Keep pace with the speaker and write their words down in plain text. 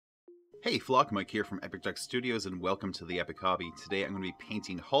Hey Flock, Mike here from Epic Duck Studios and welcome to the Epic Hobby. Today I'm going to be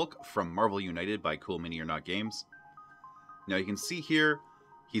painting Hulk from Marvel United by Cool Mini or Not Games. Now you can see here,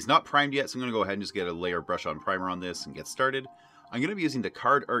 he's not primed yet, so I'm going to go ahead and just get a layer brush on primer on this and get started. I'm going to be using the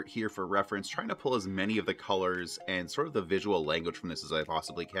card art here for reference, trying to pull as many of the colors and sort of the visual language from this as I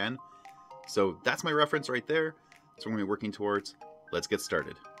possibly can. So that's my reference right there. So we're going to be working towards. Let's get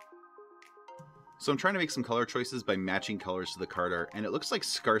started. So I'm trying to make some color choices by matching colors to the card art, and it looks like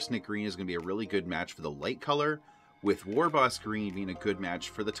Skarsnik Green is going to be a really good match for the light color, with Warboss Green being a good match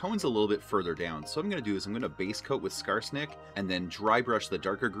for the tones a little bit further down. So what I'm going to do is I'm going to base coat with Skarsnik, and then dry brush the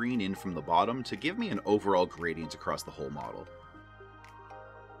darker green in from the bottom to give me an overall gradient across the whole model.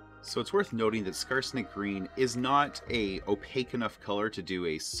 So it's worth noting that Skarsnik Green is not a opaque enough color to do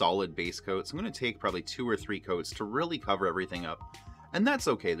a solid base coat, so I'm going to take probably 2 or 3 coats to really cover everything up. And that's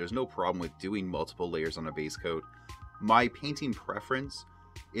okay, there's no problem with doing multiple layers on a base coat. My painting preference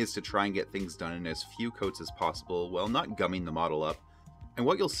is to try and get things done in as few coats as possible while not gumming the model up. And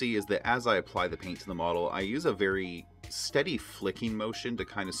what you'll see is that as I apply the paint to the model, I use a very steady flicking motion to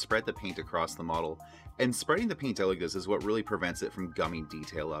kind of spread the paint across the model. And spreading the paint out like this is what really prevents it from gumming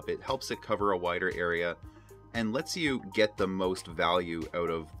detail up. It helps it cover a wider area and lets you get the most value out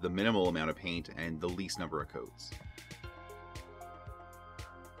of the minimal amount of paint and the least number of coats.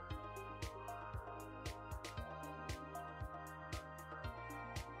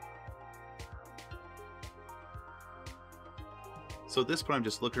 So at this point I'm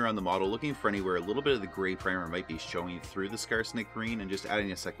just looking around the model, looking for anywhere a little bit of the gray primer might be showing through the Skarsnik Green and just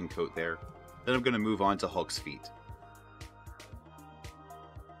adding a second coat there. Then I'm going to move on to Hulk's feet.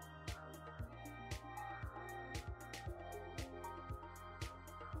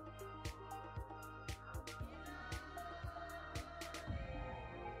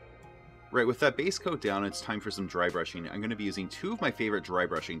 Right, with that base coat down, it's time for some dry brushing. I'm going to be using 2 of my favorite dry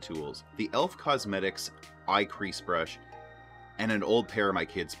brushing tools, the e.l.f. Cosmetics Eye Crease Brush and an old pair of my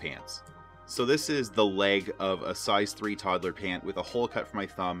kids' pants. So this is the leg of a size 3 toddler pant with a hole cut for my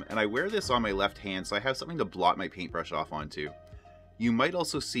thumb, and I wear this on my left hand so I have something to blot my paintbrush off onto. You might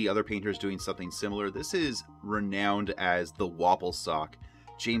also see other painters doing something similar. This is renowned as the Wapple sock.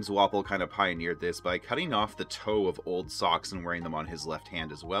 James Wapple kind of pioneered this by cutting off the toe of old socks and wearing them on his left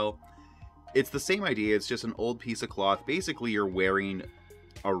hand as well. It's the same idea, it's just an old piece of cloth. Basically you're wearing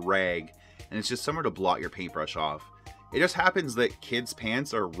a rag and it's just somewhere to blot your paintbrush off. It just happens that kids'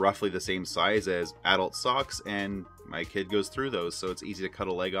 pants are roughly the same size as adult socks, and my kid goes through those, so it's easy to cut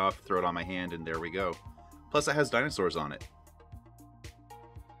a leg off, throw it on my hand, and there we go. Plus it has dinosaurs on it.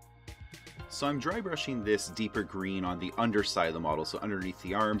 So I'm dry brushing this deeper green on the underside of the model, so underneath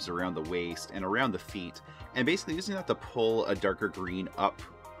the arms, around the waist, and around the feet, and basically using that to pull a darker green up,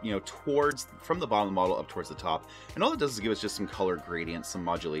 towards, from the bottom of the model up towards the top. And all it does is give us just some color gradients, some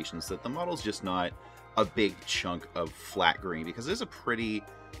modulations, so that the model's just not a big chunk of flat green, because it's a pretty,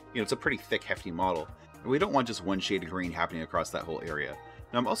 it's a pretty thick, hefty model. And we don't want just one shade of green happening across that whole area.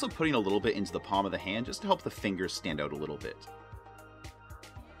 Now I'm also putting a little bit into the palm of the hand just to help the fingers stand out a little bit.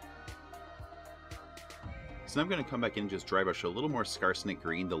 So now I'm going to come back in and just dry brush a little more Skarsnik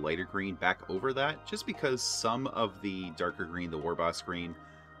Green, the lighter green, back over that, just because some of the darker green, the Warboss Green,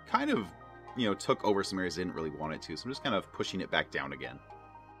 kind of, took over some areas I didn't really want it to. So I'm just kind of pushing it back down again.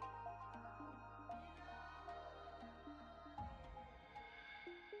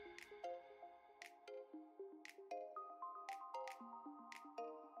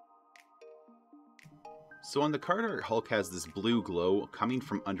 So on the card art, Hulk has this blue glow coming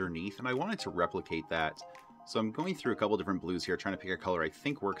from underneath, and I wanted to replicate that. So I'm going through a couple different blues here, trying to pick a color I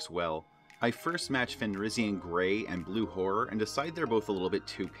think works well. I first match Fenrisian Gray and Blue Horror, and decide they're both a little bit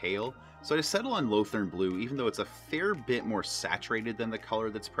too pale. So I just settle on Lothern Blue, even though it's a fair bit more saturated than the color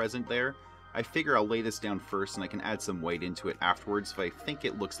that's present there. I figure I'll lay this down first, and I can add some white into it afterwards if I think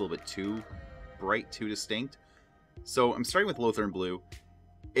it looks a little bit too bright, too distinct. So I'm starting with Lothern Blue.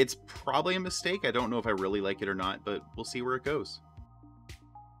 It's probably a mistake. I don't know if I really like it or not, but we'll see where it goes.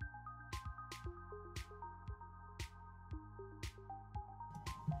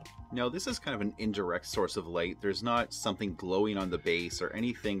 Now this is kind of an indirect source of light. There's not something glowing on the base or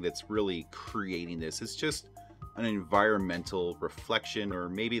anything that's really creating this. It's just an environmental reflection, or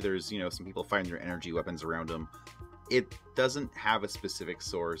maybe there's, some people firing their energy weapons around them. It doesn't have a specific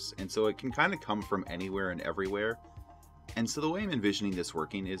source, and so it can kind of come from anywhere and everywhere. And so the way I'm envisioning this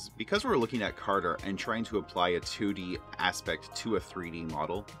working is, because we're looking at card art and trying to apply a 2D aspect to a 3D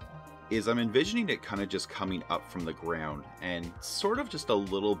model, is I'm envisioning it kind of just coming up from the ground and sort of just a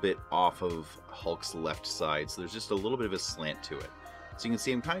little bit off of Hulk's left side. So there's just a little bit of a slant to it. So you can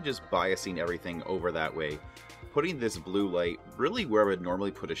see I'm kind of just biasing everything over that way. putting this blue light really where I would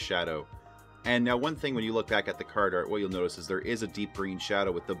normally put a shadow. And now one thing when you look back at the card art, what you'll notice is there is a deep green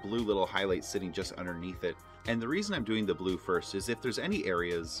shadow with the blue little highlight sitting just underneath it. And the reason I'm doing the blue first is if there's any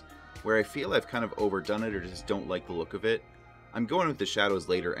areas where I feel I've kind of overdone it or just don't like the look of it, I'm going with the shadows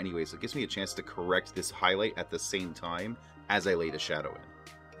later anyway, so it gives me a chance to correct this highlight at the same time as I lay the shadow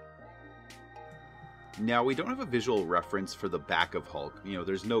in. Now, we don't have a visual reference for the back of Hulk. You know,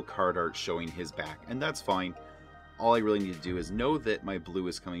 there's no card art showing his back, and that's fine. All I really need to do is know that my blue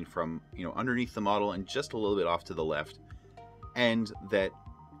is coming from, you know, underneath the model and just a little bit off to the left, and that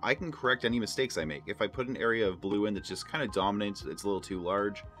I can correct any mistakes I make. If I put an area of blue in that's just kind of dominant, it's a little too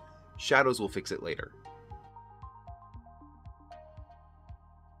large, shadows will fix it later.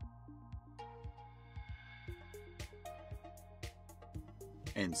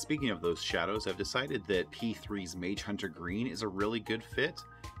 And speaking of those shadows, I've decided that P3's Mage Hunter Green is a really good fit.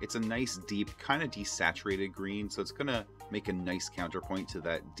 It's a nice, deep, kind of desaturated green, so it's going to make a nice counterpoint to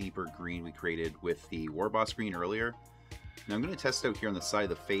that deeper green we created with the Warboss Green earlier. Now I'm going to test it out here on the side of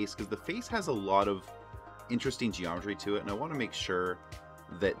the face, because the face has a lot of interesting geometry to it, and I want to make sure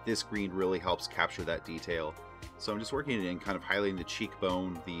that this green really helps capture that detail. So I'm just working it in, kind of highlighting the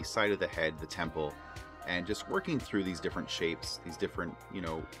cheekbone, the side of the head, the temple, and just working through these different shapes, these different, you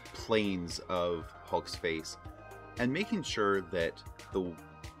know, planes of Hulk's face, and making sure that the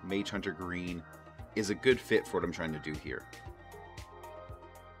Mage Hunter Green is a good fit for what I'm trying to do here.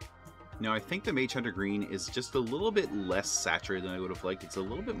 Now, I think the Mage Hunter Green is just a little bit less saturated than I would have liked. It's a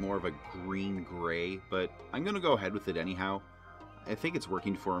little bit more of a green-gray, but I'm going to go ahead with it anyhow. I think it's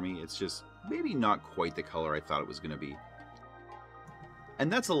working for me. It's just maybe not quite the color I thought it was going to be.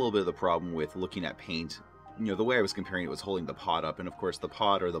 And that's a little bit of the problem with looking at paint. You know, the way I was comparing it was holding the pot up, and of course the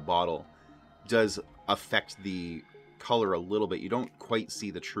pot or the bottle does affect the color a little bit. You don't quite see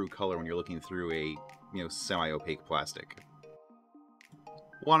the true color when you're looking through a, you know, semi-opaque plastic.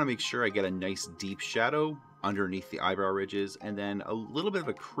 Want to make sure I get a nice deep shadow underneath the eyebrow ridges, and then a little bit of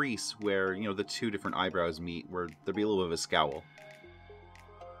a crease where, you know, the two different eyebrows meet, where there'll be a little bit of a scowl.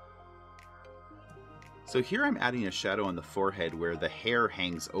 So here I'm adding a shadow on the forehead where the hair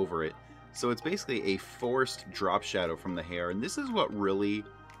hangs over it. So it's basically a forced drop shadow from the hair, and this is what really,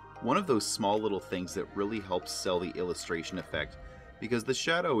 one of those small little things that really helps sell the illustration effect, because the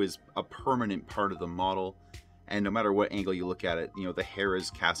shadow is a permanent part of the model, and no matter what angle you look at it, you know, the hair is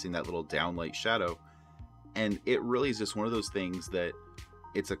casting that little downlight shadow, and it really is just one of those things that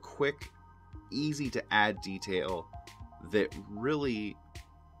it's a quick, easy to add detail that really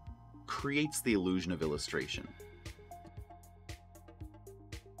creates the illusion of illustration.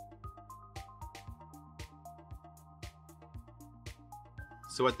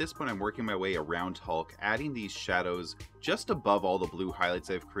 So at this point I'm working my way around Hulk, adding these shadows just above all the blue highlights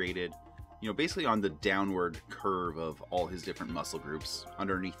I've created, you know, basically on the downward curve of all his different muscle groups,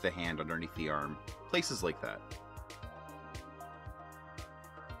 underneath the hand, underneath the arm, places like that.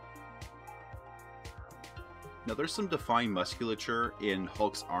 Now there's some defined musculature in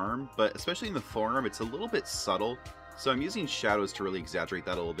Hulk's arm, but especially in the forearm, it's a little bit subtle. So I'm using shadows to really exaggerate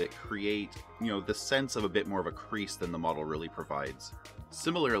that a little bit, create, you know, the sense of a bit more of a crease than the model really provides.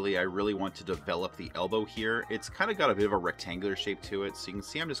 Similarly, I really want to develop the elbow here. It's kind of got a bit of a rectangular shape to it, so you can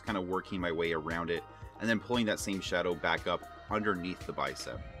see I'm just kind of working my way around it, and then pulling that same shadow back up underneath the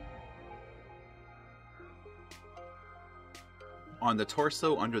bicep. On the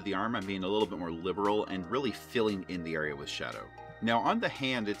torso, under the arm, I'm being a little bit more liberal and really filling in the area with shadow. Now on the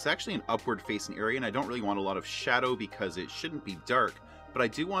hand, it's actually an upward facing area, and I don't really want a lot of shadow because it shouldn't be dark, but I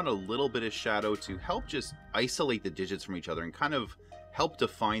do want a little bit of shadow to help just isolate the digits from each other and kind of help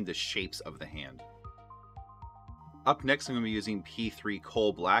define the shapes of the hand. Up next, I'm going to be using P3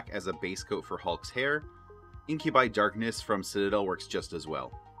 Coal Black as a base coat for Hulk's hair. Incubi Darkness from Citadel works just as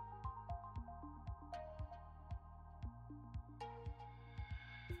well.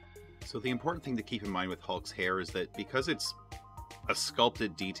 So the important thing to keep in mind with Hulk's hair is that because it's a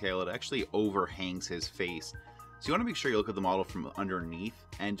sculpted detail, it actually overhangs his face. So you want to make sure you look at the model from underneath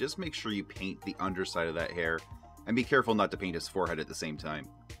and just make sure you paint the underside of that hair, and be careful not to paint his forehead at the same time.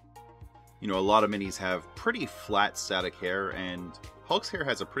 You know, a lot of minis have pretty flat static hair, and Hulk's hair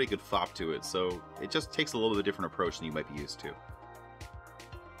has a pretty good fop to it, so it just takes a little bit different approach than you might be used to.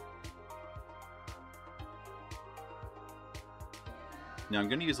 Now I'm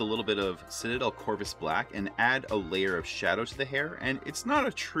going to use a little bit of Citadel Corvus Black and add a layer of shadow to the hair, and it's not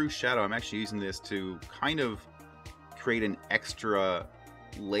a true shadow. I'm actually using this to kind of create an extra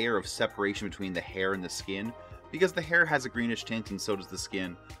layer of separation between the hair and the skin, because the hair has a greenish tint and so does the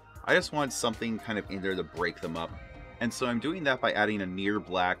skin. I just want something kind of in there to break them up, and so I'm doing that by adding a near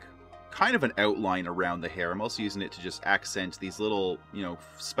black kind of an outline around the hair. I'm also using it to just accent these little, you know,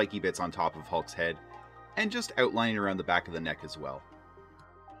 spiky bits on top of Hulk's head, and just outlining around the back of the neck as well.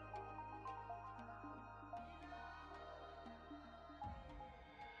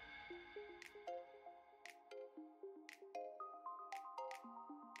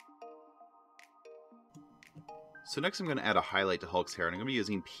 So next I'm going to add a highlight to Hulk's hair, and I'm going to be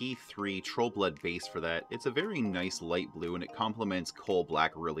using P3 Troll Blood Base for that. It's a very nice light blue, and it complements coal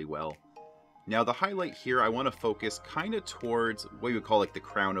black really well. Now the highlight here, I want to focus kind of towards what you would call like the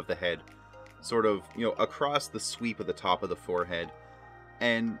crown of the head. Sort of, you know, across the sweep of the top of the forehead,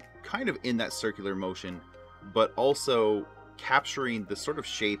 and kind of in that circular motion, but also capturing the sort of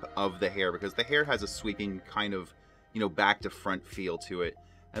shape of the hair, because the hair has a sweeping kind of, you know, back to front feel to it.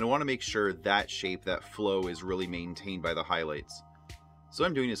 And I want to make sure that shape, that flow, is really maintained by the highlights. So what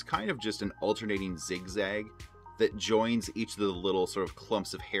I'm doing is kind of just an alternating zigzag that joins each of the little sort of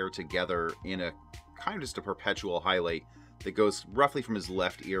clumps of hair together in a kind of just a perpetual highlight that goes roughly from his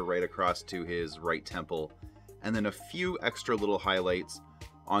left ear right across to his right temple. And then a few extra little highlights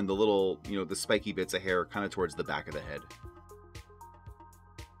on the little, you know, the spiky bits of hair kind of towards the back of the head.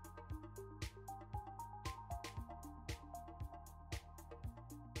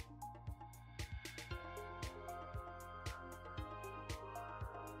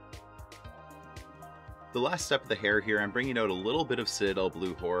 The last step of the hair here, I'm bringing out a little bit of Citadel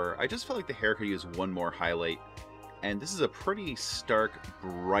Blue Horror. I just felt like the hair could use one more highlight. And this is a pretty stark,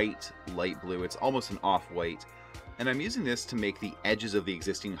 bright light blue. It's almost an off-white. And I'm using this to make the edges of the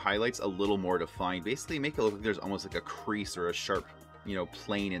existing highlights a little more defined. Basically make it look like there's almost like a crease or a sharp, you know,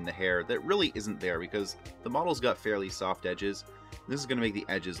 plane in the hair that really isn't there, because the model's got fairly soft edges. This is going to make the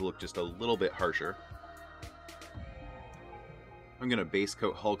edges look just a little bit harsher. I'm going to base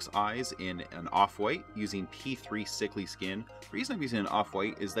coat Hulk's eyes in an off-white using P3 Sickly Skin. The reason I'm using an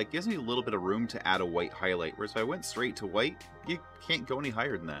off-white is that gives me a little bit of room to add a white highlight, whereas if I went straight to white, you can't go any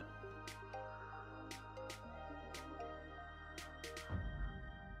higher than that.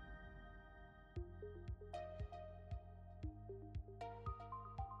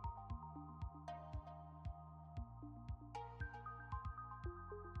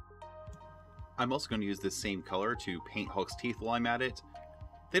 I'm also going to use this same color to paint Hulk's teeth while I'm at it.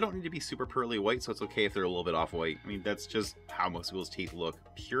 They don't need to be super pearly white, so it's okay if they're a little bit off-white. I mean, that's just how most people's teeth look.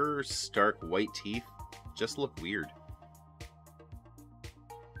 Pure, stark white teeth just look weird.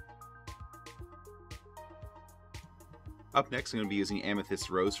 Up next, I'm going to be using Amethyst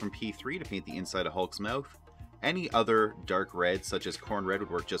Rose from P3 to paint the inside of Hulk's mouth. Any other dark red, such as corn red,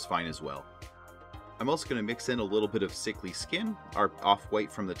 would work just fine as well. I'm also going to mix in a little bit of Sickly Skin, our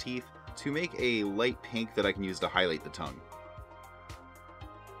off-white from the teeth, to make a light pink that I can use to highlight the tongue.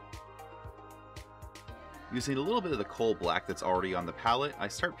 Using a little bit of the coal black that's already on the palette, I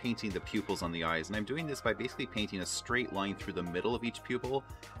start painting the pupils on the eyes, and I'm doing this by basically painting a straight line through the middle of each pupil,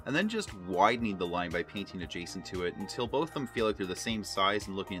 and then just widening the line by painting adjacent to it until both of them feel like they're the same size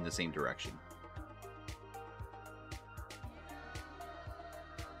and looking in the same direction.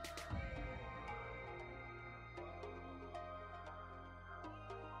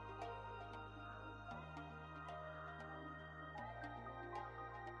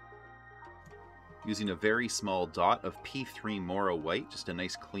 Using a very small dot of P3 Mora White, just a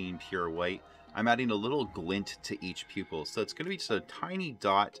nice clean pure white, I'm adding a little glint to each pupil. So it's going to be just a tiny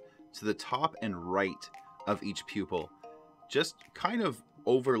dot to the top and right of each pupil, just kind of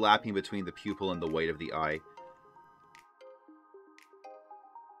overlapping between the pupil and the white of the eye.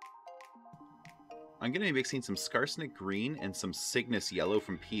 I'm going to be mixing some Scarsnick Green and some Cygnus Yellow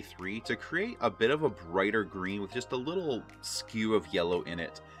from P3 to create a bit of a brighter green with just a little skew of yellow in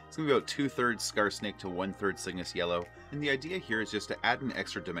it. It's going to be about 2/3 Scarsnick to 1/3 Cygnus Yellow. And the idea here is just to add an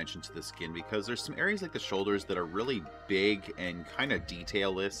extra dimension to the skin, because there's some areas like the shoulders that are really big and kind of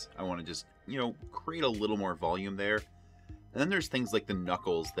detailless. I want to just, you know, create a little more volume there. And then there's things like the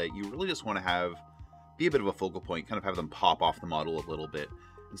knuckles that you really just want to have be a bit of a focal point, kind of have them pop off the model a little bit.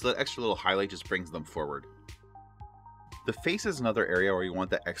 And so that extra little highlight just brings them forward. The face is another area where you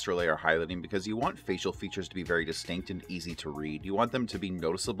want that extra layer highlighting, because you want facial features to be very distinct and easy to read. You want them to be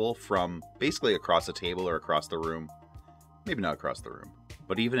noticeable from basically across a table or across the room. Maybe not across the room.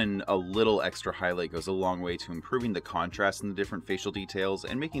 But even a little extra highlight goes a long way to improving the contrast in the different facial details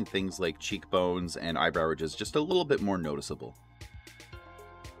and making things like cheekbones and eyebrow ridges just a little bit more noticeable.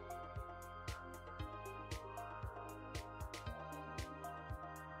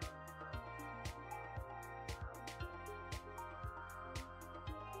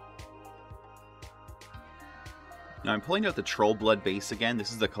 Now I'm pulling out the Troll Blood base again.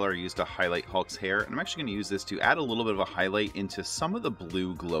 This is the color I used to highlight Hulk's hair, and I'm actually going to use this to add a little bit of a highlight into some of the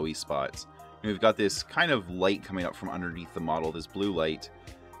blue glowy spots. And we've got this kind of light coming up from underneath the model, this blue light.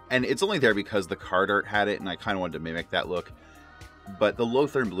 And it's only there because the card art had it, and I kind of wanted to mimic that look. But the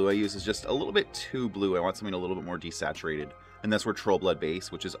Lothern blue I use is just a little bit too blue. I want something a little bit more desaturated. And that's where Troll Blood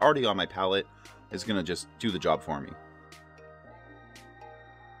base, which is already on my palette, is going to just do the job for me.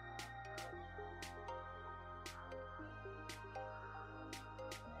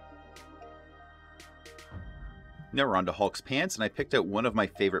 Now we're on to Hulk's pants, and I picked out one of my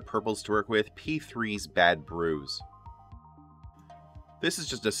favorite purples to work with, P3's Bad Bruise. This is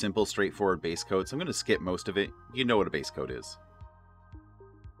just a simple, straightforward base coat, so I'm going to skip most of it. You know what a base coat is.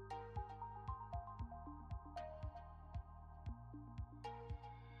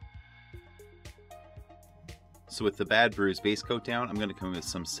 So with the Bad Bruise base coat down, I'm going to come in with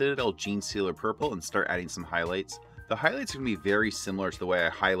some Citadel Gene Sealer Purple and start adding some highlights. The highlights are going to be very similar to the way I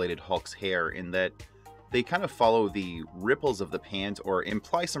highlighted Hulk's hair in that they kind of follow the ripples of the pant, or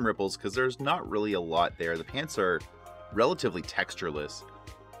imply some ripples, because there's not really a lot there. The pants are relatively textureless,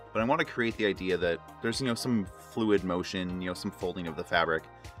 but I want to create the idea that there's, some fluid motion, some folding of the fabric.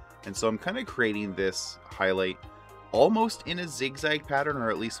 And so I'm kind of creating this highlight almost in a zigzag pattern, or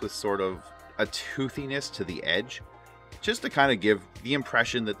at least with sort of a toothiness to the edge, just to kind of give the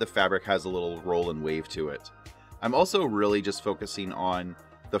impression that the fabric has a little roll and wave to it. I'm also really just focusing on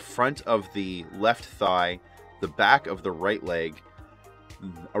the front of the left thigh, the back of the right leg,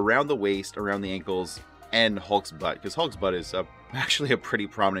 around the waist, around the ankles, and Hulk's butt, because Hulk's butt is actually a pretty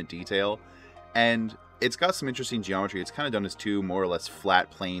prominent detail, and it's got some interesting geometry. It's kind of done as two more or less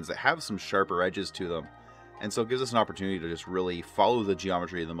flat planes that have some sharper edges to them, and so it gives us an opportunity to just really follow the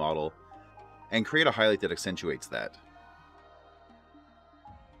geometry of the model and create a highlight that accentuates that.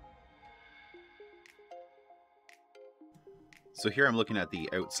 So here I'm looking at the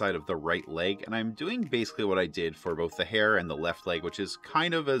outside of the right leg, and I'm doing basically what I did for both the hair and the left leg, which is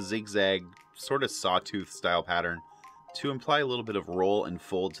kind of a zigzag, sort of sawtooth style pattern to imply a little bit of roll and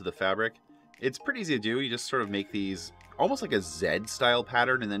fold to the fabric. It's pretty easy to do. You just sort of make these almost like a Z style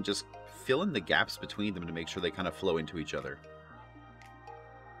pattern and then just fill in the gaps between them to make sure they kind of flow into each other.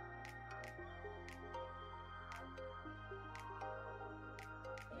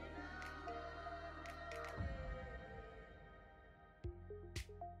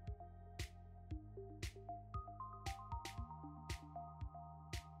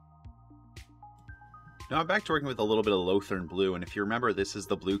 Now I'm back to working with a little bit of Lothern blue, and if you remember, this is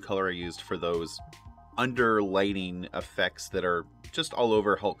the blue color I used for those underlighting effects that are just all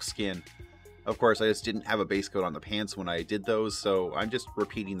over Hulk's skin. Of course, I just didn't have a base coat on the pants when I did those, so I'm just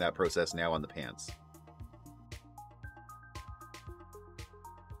repeating that process now on the pants.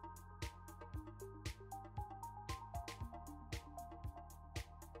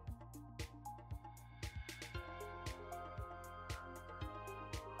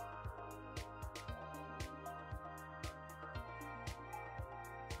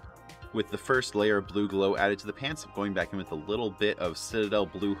 With the first layer of blue glow added to the pants, I'm going back in with a little bit of Citadel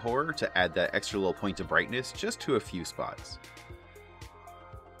Blue Horror to add that extra little point of brightness just to a few spots.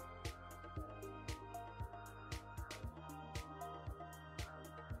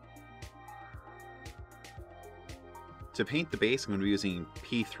 To paint the base, I'm going to be using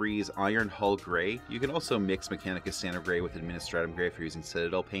P3's Iron Hull Gray. You can also mix Mechanicus Standard Gray with Administratum Gray if you're using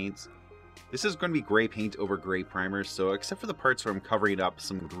Citadel paints. This is going to be gray paint over gray primers, so except for the parts where I'm covering up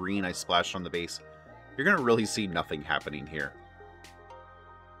some green I splashed on the base, you're going to really see nothing happening here.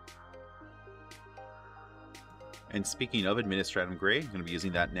 And speaking of Administratum Gray, I'm going to be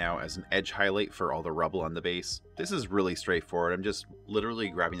using that now as an edge highlight for all the rubble on the base. This is really straightforward. I'm just literally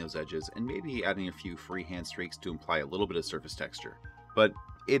grabbing those edges and maybe adding a few freehand streaks to imply a little bit of surface texture. But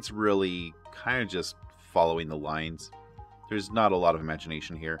it's really kind of just following the lines. There's not a lot of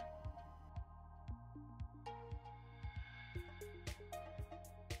imagination here.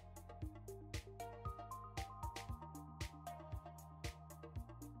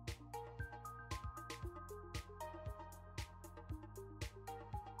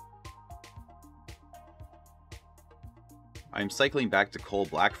 I'm cycling back to coal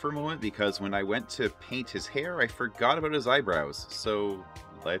black for a moment because when I went to paint his hair, I forgot about his eyebrows. So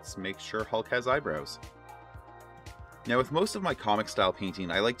let's make sure Hulk has eyebrows. Now with most of my comic style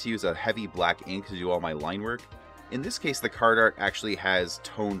painting, I like to use a heavy black ink to do all my line work. In this case, the card art actually has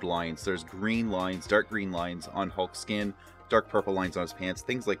toned lines. There's green lines, dark green lines on Hulk's skin, dark purple lines on his pants,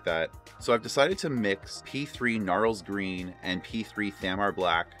 things like that. So I've decided to mix P3 Gnarls Green and P3 Thamar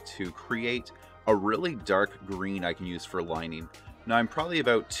Black to create a really dark green I can use for lining. Now I'm probably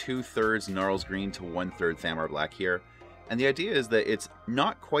about 2/3 Gnarls Green to 1/3 Thamar Black here. And the idea is that it's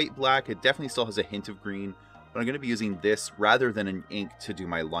not quite black, it definitely still has a hint of green, but I'm going to be using this rather than an ink to do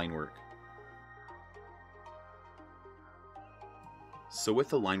my line work. So with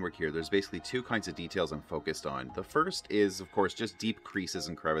the line work here, there's basically two kinds of details I'm focused on. The first is, of course, just deep creases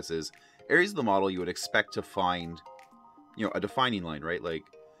and crevices. Areas of the model you would expect to find, a defining line, right? Like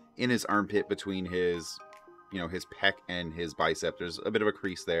in his armpit between his, his pec and his bicep, there's a bit of a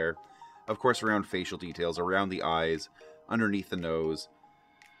crease there. Of course, around facial details, around the eyes, underneath the nose.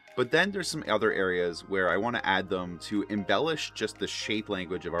 But then there's some other areas where I want to add them to embellish just the shape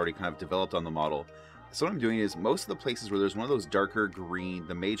language I've already kind of developed on the model. So what I'm doing is most of the places where there's one of those darker green,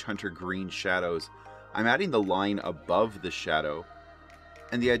 the Mage Hunter green shadows, I'm adding the line above the shadow.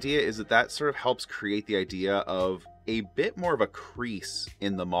 And the idea is that that sort of helps create the idea of a bit more of a crease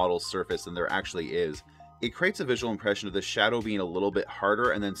in the model's surface than there actually is. It creates a visual impression of the shadow being a little bit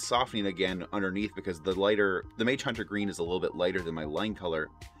harder and then softening again underneath because the Mage Hunter green is a little bit lighter than my line color.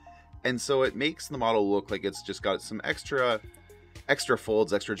 And so it makes the model look like it's just got some extra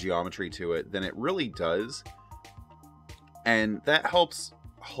folds, extra geometry to it than it really does. And that helps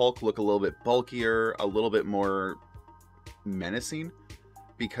Hulk look a little bit bulkier, a little bit more menacing,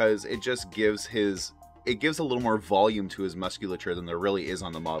 because it just gives a little more volume to his musculature than there really is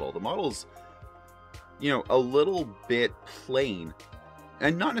on the model. The model's, a little bit plain,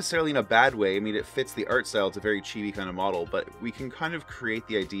 and not necessarily in a bad way. I mean, it fits the art style. It's a very chibi kind of model, but we can kind of create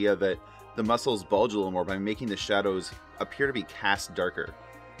the idea that the muscles bulge a little more by making the shadows appear to be cast darker.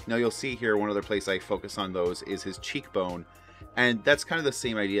 Now you'll see here, one other place I focus on those is his cheekbone, and that's kind of the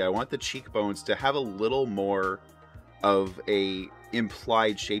same idea. I want the cheekbones to have a little more of a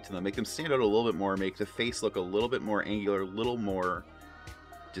implied shape to them, make them stand out a little bit more, make the face look a little bit more angular, a little more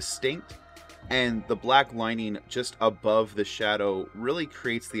distinct. And the black lining just above the shadow really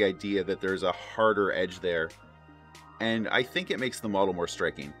creates the idea that there's a harder edge there, and I think it makes the model more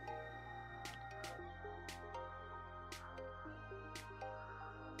striking.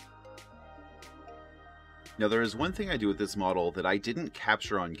 Now there is one thing I do with this model that I didn't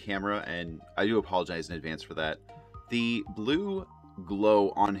capture on camera, and I do apologize in advance for that. The blue glow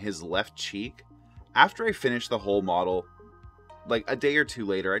on his left cheek, after I finished the whole model, like a day or two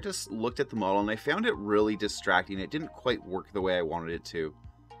later, I just looked at the model and I found it really distracting. It didn't quite work the way I wanted it to.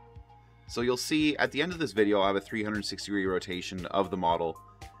 So you'll see at the end of this video, I'll have a 360-degree rotation of the model,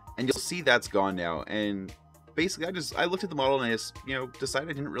 and you'll see that's gone now. And basically, I looked at the model and I just, decided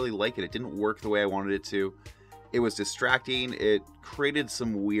I didn't really like it. It didn't work the way I wanted it to. It was distracting. It created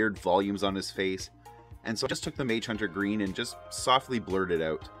some weird volumes on his face. And so I just took the Mage Hunter green and just softly blurred it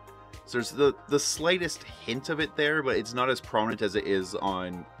out. So there's the slightest hint of it there, but it's not as prominent as it is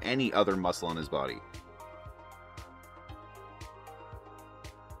on any other muscle on his body.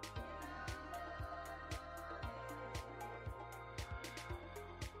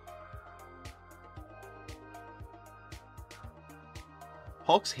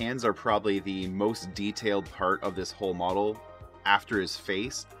 Hulk's hands are probably the most detailed part of this whole model after his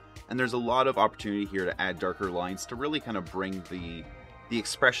face, and there's a lot of opportunity here to add darker lines to really kind of bring the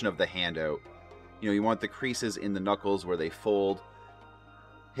expression of the hand out. You want the creases in the knuckles where they fold.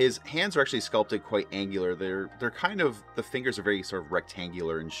 His hands are actually sculpted quite angular. They're kind of, the fingers are very sort of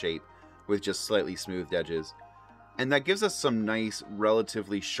rectangular in shape with just slightly smoothed edges. And that gives us some nice,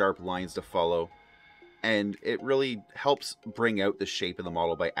 relatively sharp lines to follow. And it really helps bring out the shape of the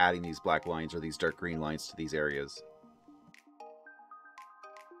model by adding these black lines or these dark green lines to these areas.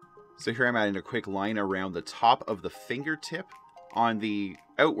 So here I'm adding a quick line around the top of the fingertip on the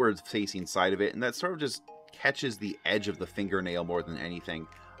outward facing side of it, and that sort of just catches the edge of the fingernail more than anything.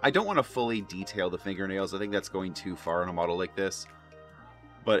 I don't want to fully detail the fingernails. I think that's going too far on a model like this,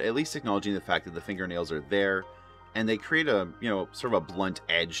 but at least acknowledging the fact that the fingernails are there and they create a, sort of a blunt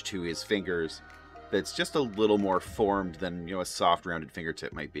edge to his fingers that's just a little more formed than, a soft rounded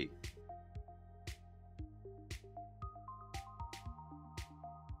fingertip might be.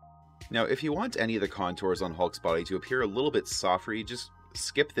 Now, if you want any of the contours on Hulk's body to appear a little bit softer, you just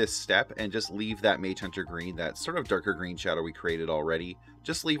skip this step and just leave that Mage Hunter green, that sort of darker green shadow we created already.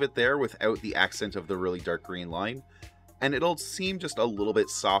 Just leave it there without the accent of the really dark green line, and it'll seem just a little bit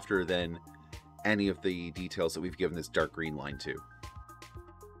softer than any of the details that we've given this dark green line to.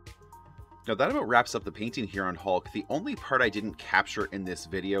 Now that about wraps up the painting here on Hulk. The only part I didn't capture in this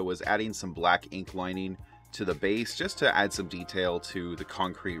video was adding some black ink lining to the base, just to add some detail to the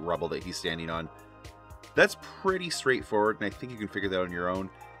concrete rubble that he's standing on. That's pretty straightforward, and I think you can figure that out on your own.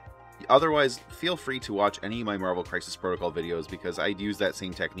 Otherwise, feel free to watch any of my Marvel Crisis Protocol videos, because I use that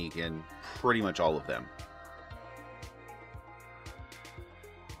same technique in pretty much all of them.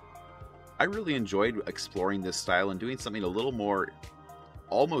 I really enjoyed exploring this style and doing something a little more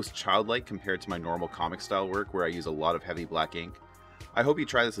almost childlike compared to my normal comic style work where I use a lot of heavy black ink. I hope you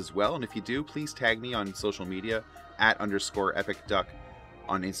try this as well, and if you do, please tag me on social media at @_epicduck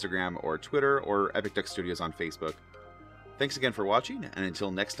on Instagram or Twitter, or Epic Duck Studios on Facebook. Thanks again for watching, and until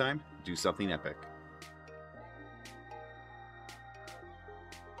next time, do something epic.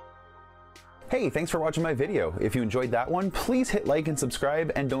 Hey, thanks for watching my video. If you enjoyed that one, please hit like and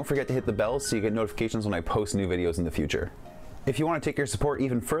subscribe, and don't forget to hit the bell so you get notifications when I post new videos in the future. If you want to take your support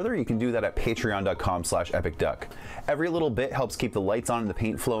even further, you can do that at patreon.com/epicduck. Every little bit helps keep the lights on and the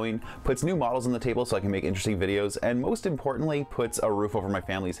paint flowing, puts new models on the table so I can make interesting videos, and most importantly, puts a roof over my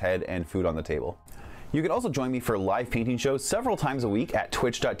family's head and food on the table. You can also join me for live painting shows several times a week at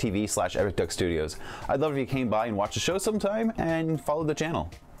twitch.tv/epicduckstudios. I'd love if you came by and watched the show sometime and followed the channel.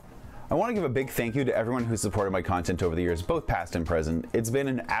 I want to give a big thank you to everyone who's supported my content over the years, both past and present. It's been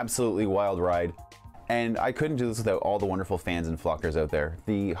an absolutely wild ride, and I couldn't do this without all the wonderful fans and flockers out there.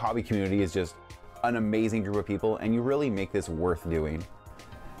 The hobby community is just an amazing group of people, and you really make this worth doing.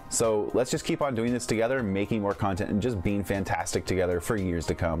 So let's just keep on doing this together, making more content, and just being fantastic together for years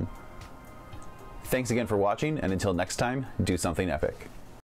to come. Thanks again for watching, and until next time, do something epic.